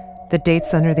 The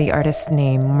dates under the artist's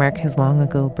name mark his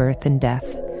long-ago birth and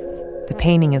death. The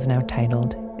painting is now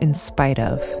titled, In Spite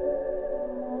of.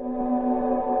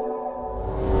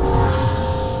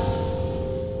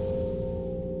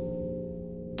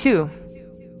 Two.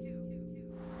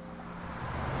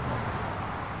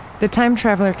 The time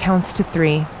traveler counts to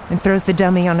 3 and throws the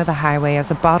dummy onto the highway as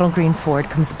a bottle green Ford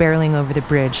comes barreling over the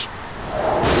bridge.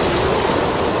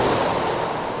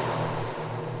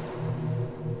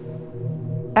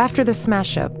 After the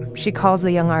smash-up, she calls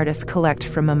the young artist Colette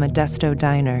from a Modesto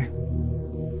diner.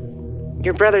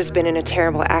 "Your brother's been in a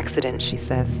terrible accident," she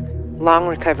says. "Long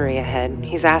recovery ahead.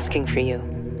 He's asking for you.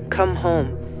 Come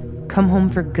home." "Come home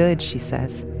for good," she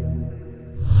says.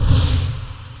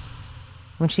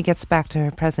 When she gets back to her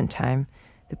present time,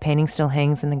 the painting still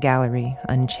hangs in the gallery,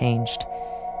 unchanged.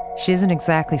 She isn't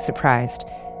exactly surprised.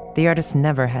 The artist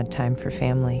never had time for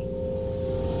family.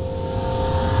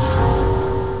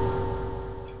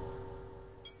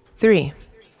 Three.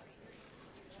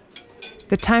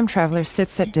 The time traveler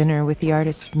sits at dinner with the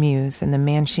artist's muse and the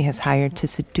man she has hired to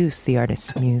seduce the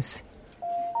artist's muse.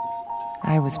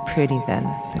 I was pretty then,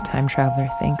 the time traveler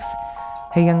thinks.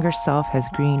 Her younger self has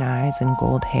green eyes and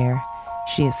gold hair.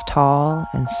 She is tall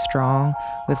and strong,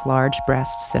 with large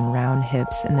breasts and round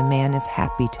hips, and the man is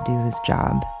happy to do his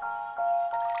job.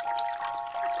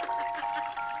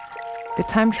 The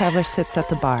time traveler sits at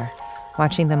the bar,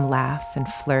 watching them laugh and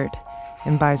flirt,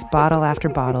 and buys bottle after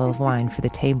bottle of wine for the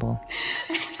table.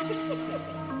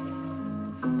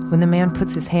 When the man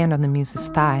puts his hand on the muse's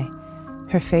thigh,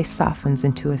 her face softens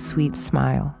into a sweet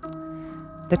smile.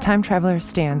 The time traveler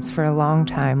stands for a long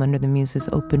time under the muse's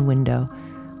open window,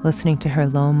 listening to her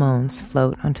low moans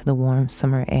float onto the warm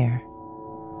summer air.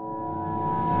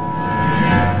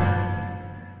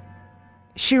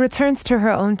 She returns to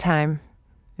her own time,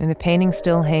 and the painting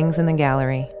still hangs in the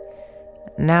gallery.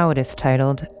 Now it is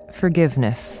titled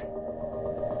Forgiveness.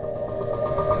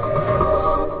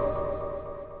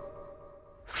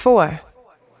 4.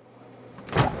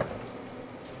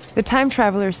 The time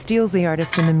traveler steals the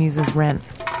artist and the muse's rent.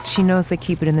 She knows they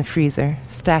keep it in the freezer,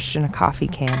 stashed in a coffee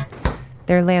can.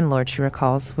 Their landlord, she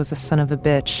recalls, was a son of a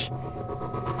bitch.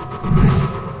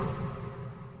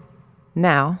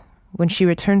 Now, when she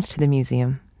returns to the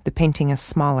museum, the painting is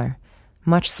smaller,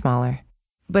 much smaller.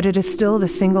 But it is still the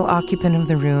single occupant of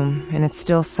the room, and it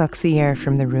still sucks the air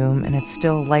from the room, and it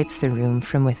still lights the room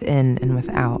from within and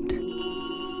without.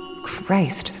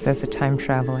 Christ, says the time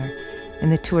traveler,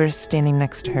 and the tourists standing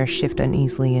next to her shift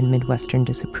uneasily in Midwestern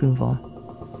disapproval.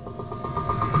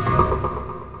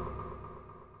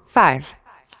 5.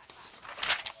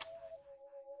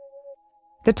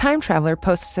 The time traveler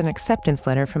posts an acceptance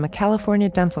letter from a California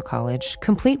dental college,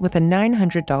 complete with a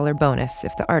 $900 bonus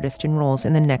if the artist enrolls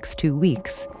in the next 2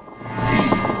 weeks.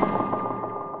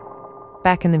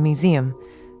 Back in the museum,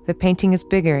 the painting is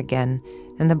bigger again,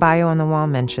 and the bio on the wall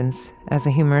mentions, as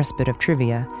a humorous bit of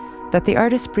trivia, that the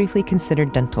artist briefly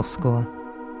considered dental school.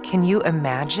 "Can you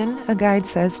imagine?" a guide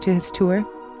says to his tour.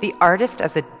 "The artist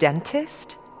as a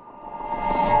dentist?"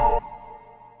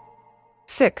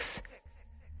 6.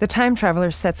 The time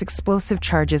traveler sets explosive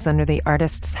charges under the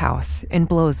artist's house and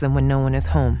blows them when no one is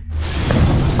home.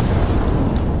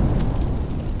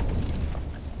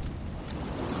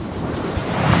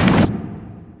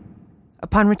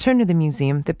 Upon return to the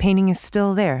museum, the painting is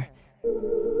still there.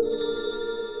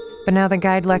 But now the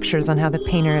guide lectures on how the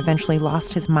painter eventually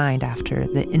lost his mind after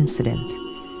the incident.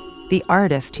 The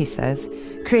artist, he says,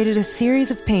 created a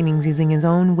series of paintings using his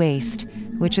own waste,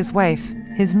 which his wife,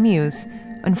 his muse,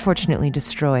 unfortunately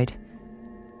destroyed.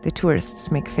 The tourists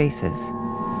make faces.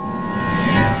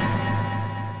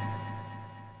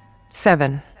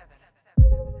 7.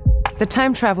 The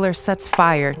time traveler sets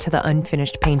fire to the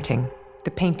unfinished painting. The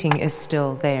painting is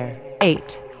still there.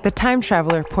 8. The time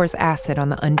traveler pours acid on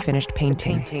the unfinished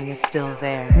painting. The painting is still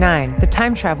there. 9. The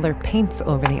time traveler paints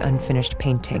over the unfinished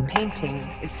painting. The painting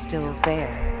is still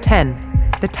there. 10.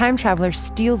 The time traveler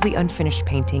steals the unfinished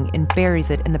painting and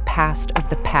buries it in the past of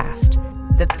the past.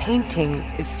 The painting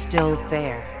is still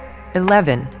there.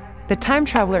 11. The time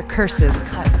traveler curses,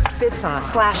 cuts, spits on,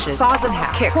 slashes, saws in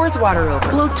half, kicks, pours water over,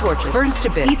 blow torches, burns to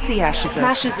bits, eats the ashes,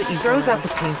 smashes the easel, throws out the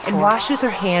paints, and washes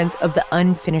her hands of the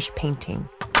unfinished painting.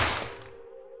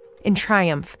 In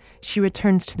triumph, she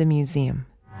returns to the museum.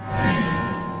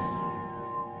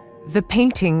 The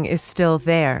painting is still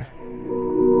there.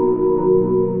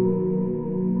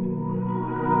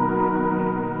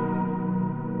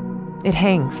 It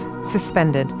hangs,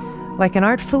 suspended, like an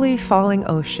artfully falling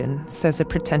ocean, says a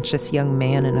pretentious young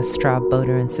man in a straw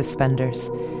boater and suspenders.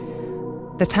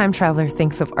 The time traveler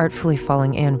thinks of artfully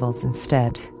falling anvils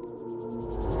instead.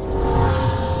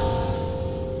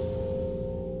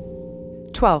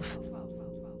 12.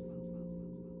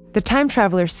 The time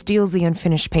traveler steals the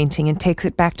unfinished painting and takes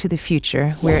it back to the future,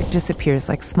 where it disappears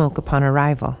like smoke upon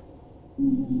arrival.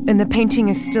 And the painting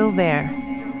is still there,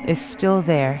 is still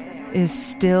there, is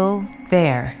still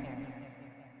there.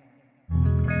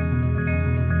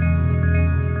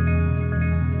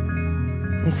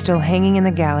 Is still hanging in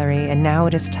the gallery, and now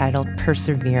it is titled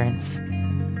Perseverance.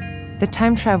 The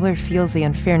time traveler feels the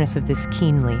unfairness of this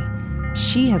keenly.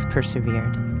 She has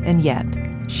persevered, and yet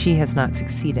she has not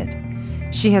succeeded.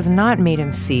 She has not made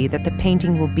him see that the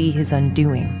painting will be his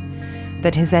undoing,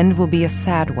 that his end will be a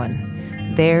sad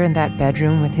one, there in that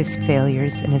bedroom with his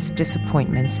failures and his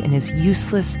disappointments and his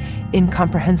useless,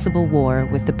 incomprehensible war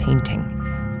with the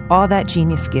painting. All that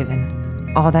genius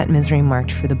given, all that misery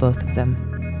marked for the both of them.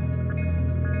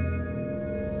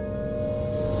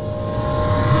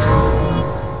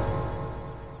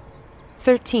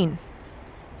 "13.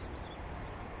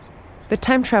 The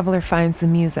time traveler finds the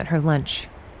muse at her lunch.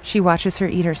 She watches her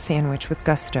eat her sandwich with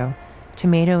gusto,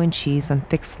 tomato and cheese on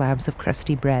thick slabs of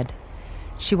crusty bread.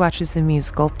 She watches the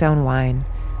muse gulp down wine,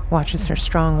 watches her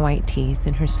strong white teeth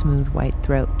and her smooth white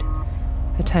throat.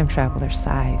 The time traveler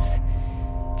sighs.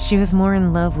 She was more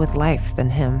in love with life than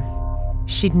him.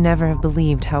 She'd never have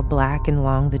believed how black and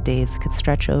long the days could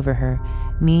stretch over her,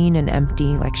 mean and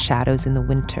empty like shadows in the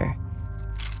winter.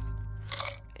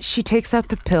 She takes out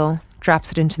the pill,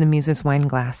 drops it into the muse's wine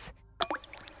glass.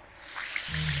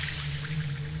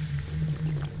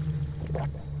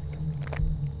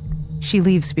 She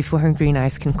leaves before her green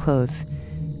eyes can close.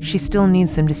 She still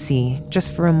needs them to see,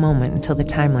 just for a moment until the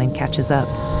timeline catches up.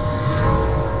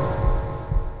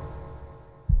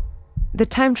 The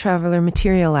time traveler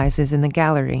materializes in the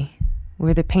gallery,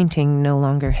 where the painting no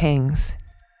longer hangs.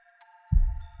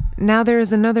 Now there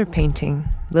is another painting,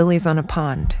 Lilies on a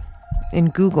Pond,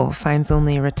 and Google finds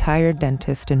only a retired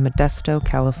dentist in Modesto,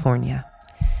 California.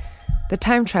 The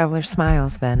time traveler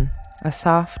smiles then, a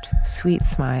soft, sweet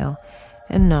smile,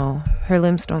 and no, her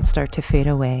limbs don't start to fade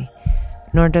away,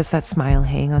 nor does that smile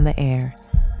hang on the air,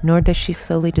 nor does she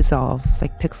slowly dissolve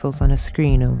like pixels on a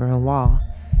screen over a wall.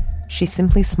 She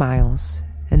simply smiles,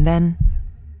 and then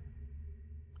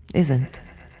isn't.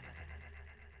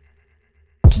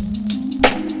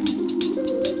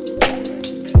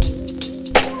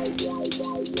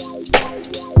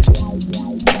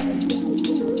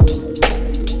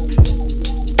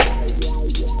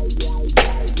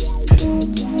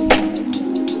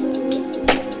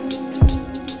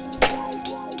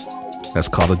 That's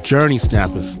called a journey,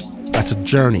 Snappers. That's a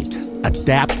journey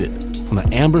adapted from the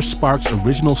Amber Sparks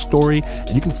original story,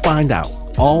 and you can find out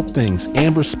all things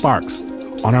Amber Sparks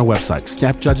on our website,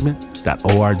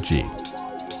 snapjudgment.org.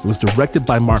 It was directed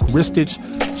by Mark Ristich,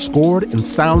 scored and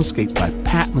soundscaped by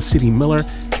Pat Mesiti-Miller,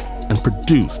 and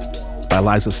produced by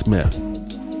Liza Smith.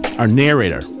 Our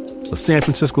narrator was San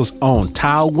Francisco's own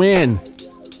Tao Nguyen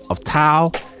of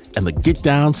Tao and the Get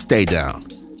Down, Stay Down.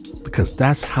 Because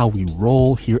that's how we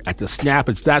roll here at the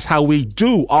Snappage. That's how we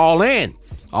do. All in.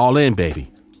 All in, baby.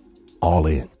 All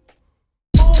in.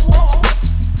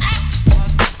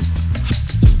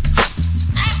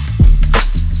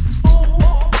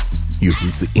 You've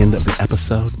reached the end of the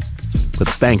episode, but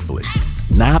thankfully,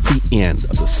 not the end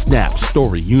of the Snap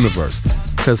Story universe,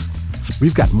 because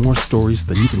we've got more stories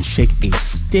than you can shake a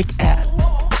stick at.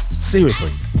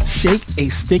 Seriously, shake a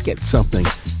stick at something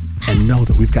and know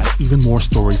that we've got even more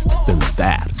stories than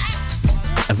that.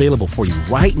 Available for you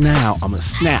right now on the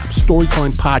Snap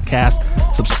Storytelling Podcast.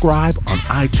 Subscribe on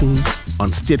iTunes,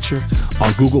 on Stitcher,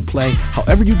 on Google Play.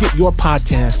 However you get your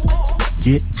podcast,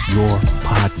 get your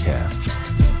podcast.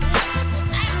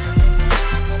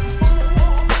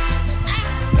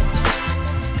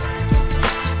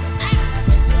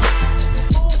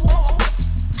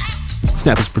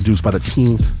 Snap is produced by the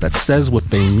team that says what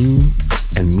they mean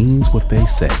and means what they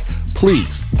say.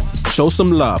 Please show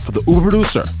some love for the Uber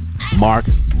producer, Mark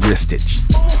Ristich.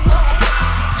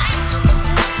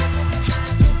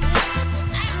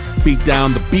 Beat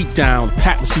Down, The Beatdown,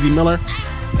 Pat Mesiti-Miller,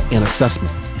 and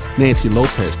Assessment, Nancy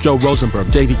Lopez, Joe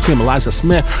Rosenberg, Davey Kim, Eliza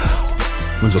Smith,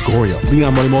 Renzo Gorio,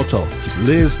 Leon Morimoto,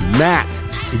 Liz Mack,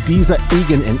 Ediza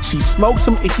Egan, and She Smokes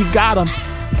Him If You Got Him,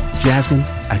 Jasmine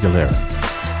Aguilera.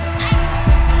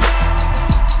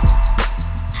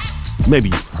 Maybe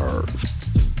you've heard,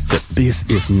 that this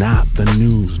is not the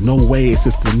news. No way it's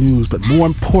just the news, but more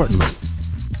importantly,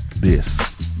 this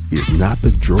is not the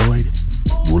droid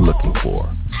we're looking for.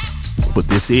 But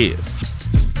this is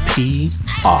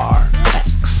PRX.